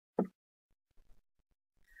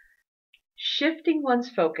shifting one's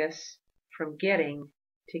focus from getting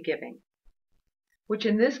to giving, which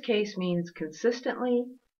in this case means consistently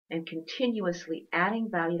and continuously adding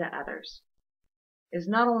value to others, is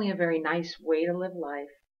not only a very nice way to live life,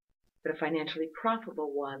 but a financially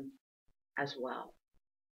profitable one as well.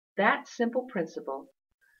 That simple principle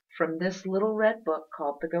from this little red book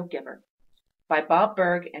called The Go-Giver by Bob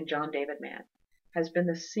Burg and John David Mann has been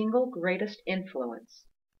the single greatest influence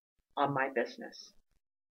on my business.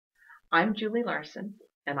 I'm Julie Larson,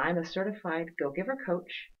 and I'm a certified Go-Giver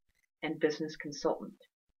coach and business consultant.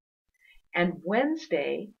 And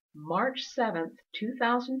Wednesday, March 7th,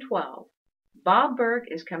 2012, Bob Burg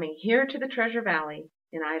is coming here to the Treasure Valley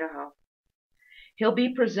in Idaho. He'll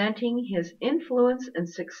be presenting his Influence and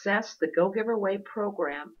Success the Go-Giver Way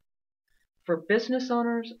program for business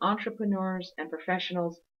owners, entrepreneurs, and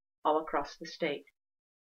professionals all across the state.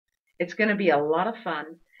 It's going to be a lot of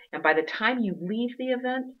fun, and by the time you leave the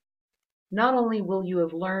event, not only will you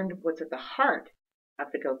have learned what's at the heart of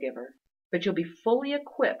the Go-Giver, but you'll be fully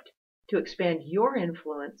equipped to expand your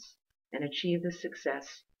influence and achieve the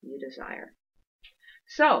success you desire.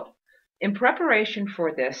 So, in preparation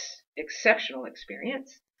for this exceptional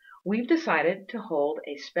experience, we've decided to hold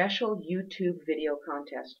a special YouTube video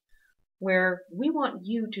contest where we want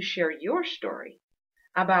you to share your story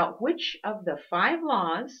about which of the 5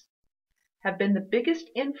 laws have been the biggest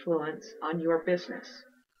influence on your business.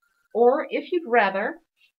 Or if you'd rather,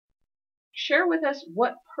 share with us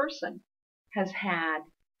what person has had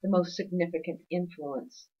the most significant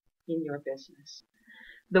influence in your business.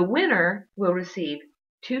 The winner will receive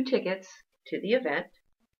 2 tickets to the event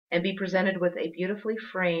and be presented with a beautifully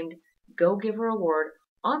framed Go-Giver Award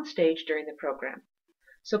on stage during the program.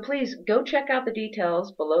 So please go check out the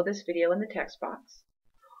details below this video in the text box,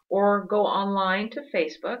 or go online to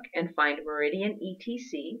Facebook and find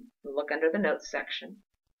MeridianETC, look under the notes section.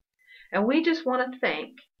 And we just want to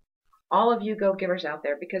thank all of you Go-Givers out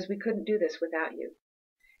there, because we couldn't do this without you,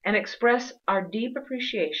 and express our deep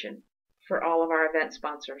appreciation for all of our event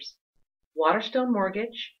sponsors: Waterstone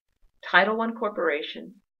Mortgage, Title I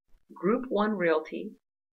Corporation, Group 1 Realty,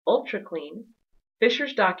 Ultra Clean,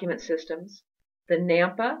 Fisher's Document Systems, the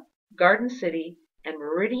Nampa, Garden City, and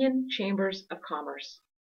Meridian Chambers of Commerce.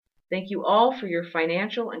 Thank you all for your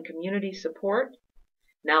financial and community support.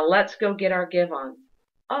 Now let's go get our give on.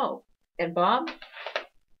 Oh, and Bob,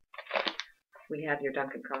 we have your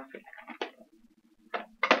Dunkin' coffee.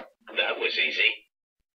 That was easy.